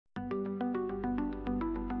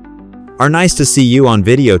are nice to see you on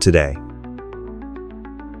video today.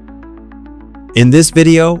 In this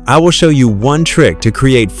video, I will show you one trick to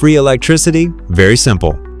create free electricity, very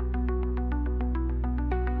simple.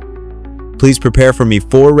 Please prepare for me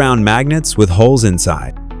 4 round magnets with holes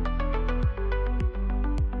inside.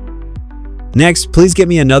 Next, please get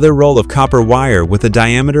me another roll of copper wire with a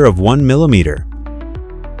diameter of 1 millimeter.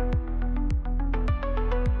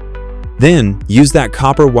 Then, use that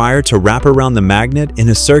copper wire to wrap around the magnet in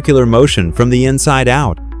a circular motion from the inside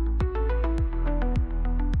out.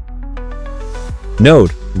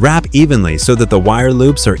 Note, wrap evenly so that the wire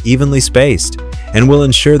loops are evenly spaced, and will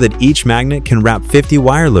ensure that each magnet can wrap 50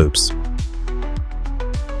 wire loops.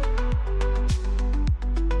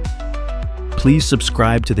 Please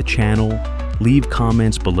subscribe to the channel, leave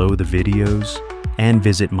comments below the videos, and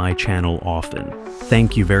visit my channel often.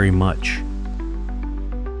 Thank you very much.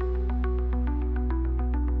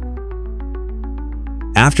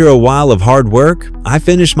 After a while of hard work, I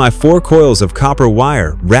finished my 4 coils of copper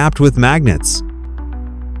wire wrapped with magnets.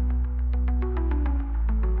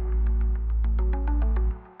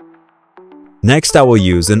 Next, I will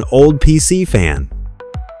use an old PC fan.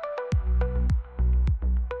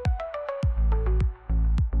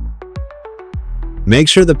 Make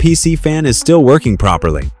sure the PC fan is still working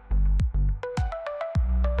properly.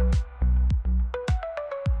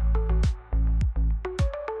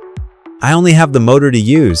 I only have the motor to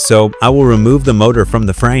use, so I will remove the motor from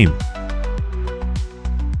the frame.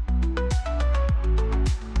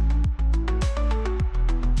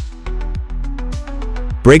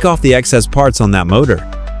 Break off the excess parts on that motor.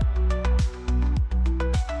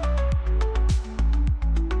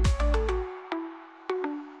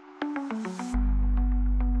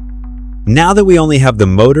 Now that we only have the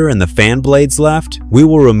motor and the fan blades left, we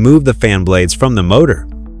will remove the fan blades from the motor.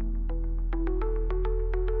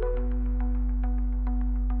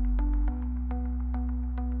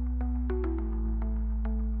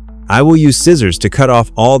 I will use scissors to cut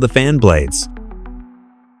off all the fan blades.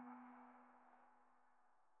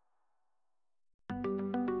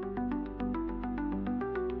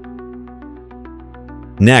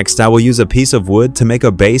 Next, I will use a piece of wood to make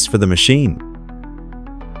a base for the machine.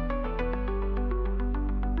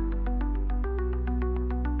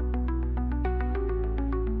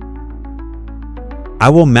 I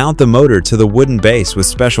will mount the motor to the wooden base with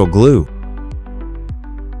special glue.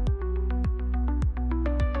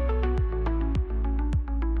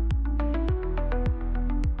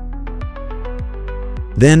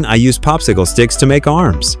 Then I use popsicle sticks to make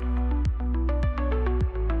arms.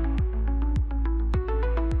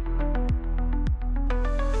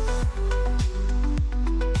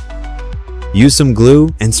 Use some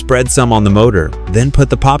glue and spread some on the motor, then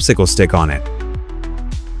put the popsicle stick on it.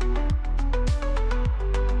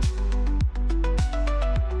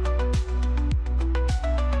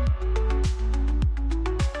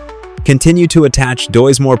 Continue to attach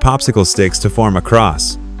more popsicle sticks to form a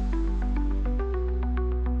cross.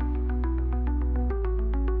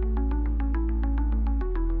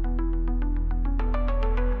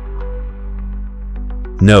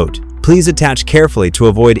 Note: please attach carefully to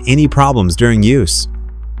avoid any problems during use.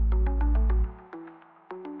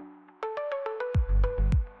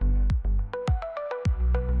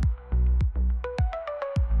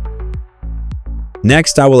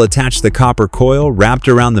 Next, I will attach the copper coil wrapped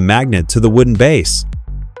around the magnet to the wooden base.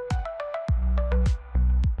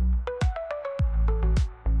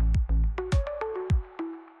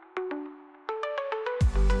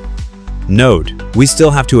 Note: we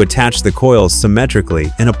still have to attach the coils symmetrically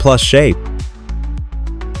in a plus shape.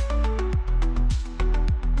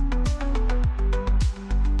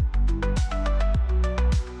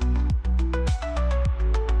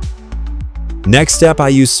 Next step, I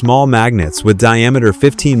use small magnets with diameter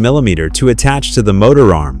 15 mm to attach to the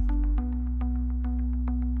motor arm.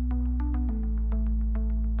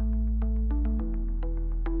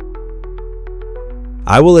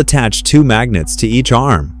 I will attach 2 magnets to each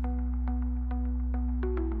arm.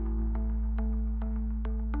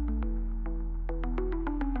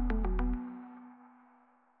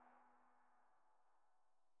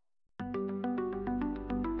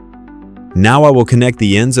 Now I will connect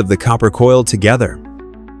the ends of the copper coil together.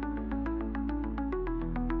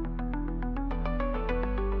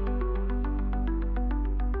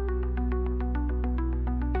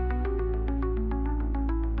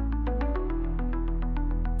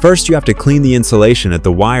 First, you have to clean the insulation at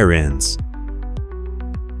the wire ends.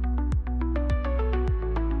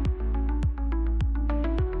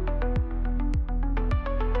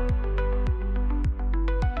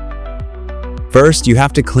 First, you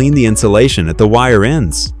have to clean the insulation at the wire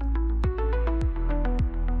ends.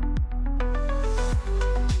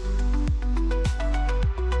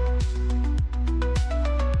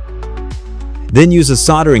 Then use a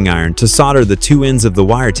soldering iron to solder the two ends of the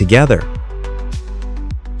wire together.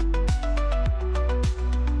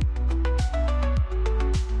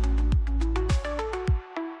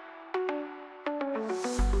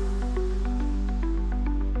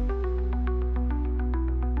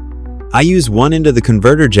 I use one end of the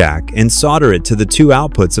converter jack and solder it to the two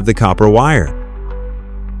outputs of the copper wire.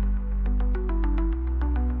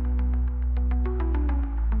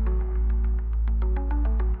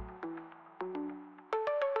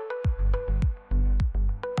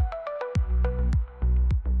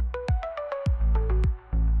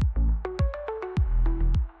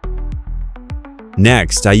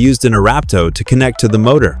 Next, I used an adapter to connect to the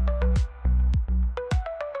motor.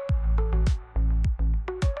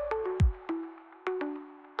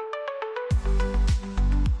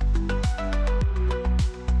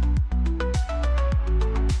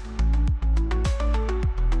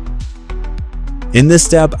 In this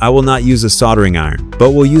step, I will not use a soldering iron,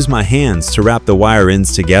 but will use my hands to wrap the wire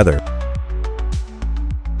ends together.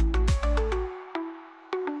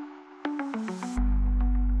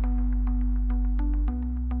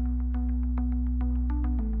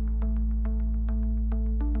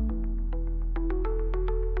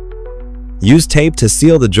 Use tape to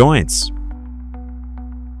seal the joints.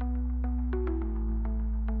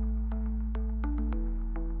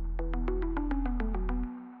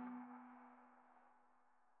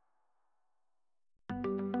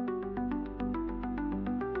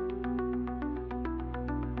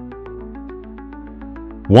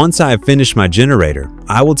 Once I have finished my generator,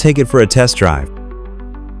 I will take it for a test drive.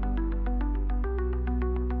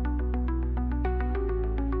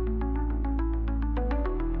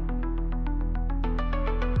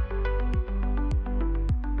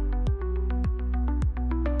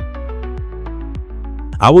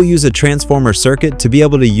 I will use a transformer circuit to be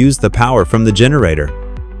able to use the power from the generator.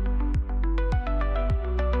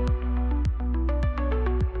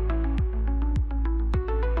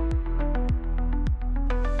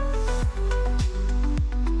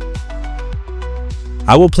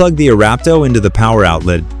 I will plug the adapter into the power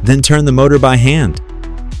outlet, then turn the motor by hand.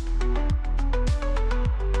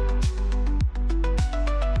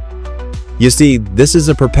 You see, this is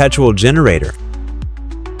a perpetual generator.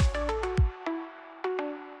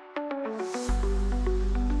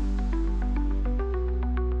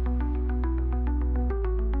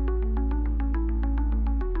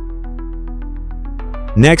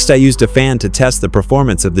 Next, I used a fan to test the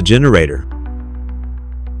performance of the generator.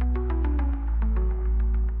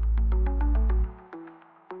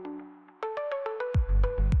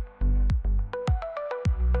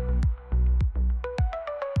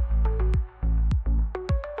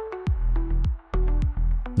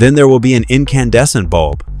 Then there will be an incandescent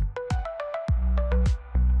bulb.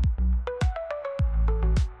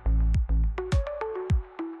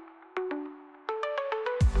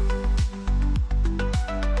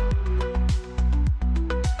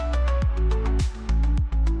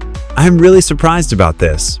 I am really surprised about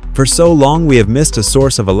this. For so long we have missed a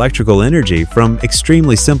source of electrical energy from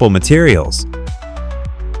extremely simple materials.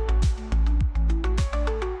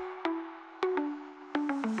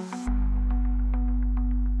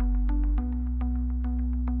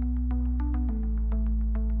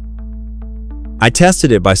 I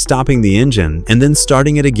tested it by stopping the engine and then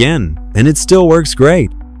starting it again, and it still works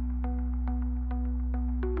great.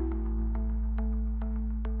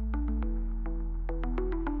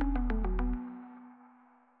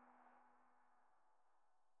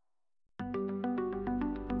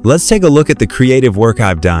 Let's take a look at the creative work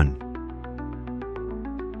I've done.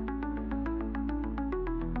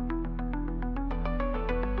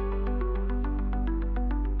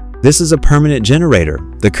 This is a permanent generator.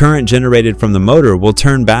 The current generated from the motor will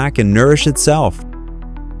turn back and nourish itself.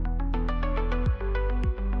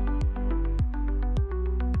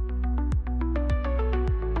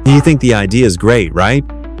 You think the idea is great, right?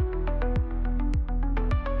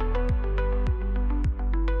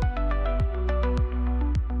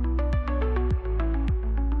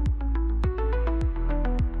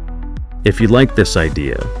 If you like this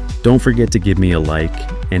idea, don't forget to give me a like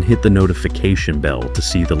and hit the notification bell to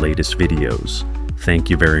see the latest videos.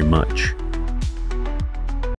 Thank you very much.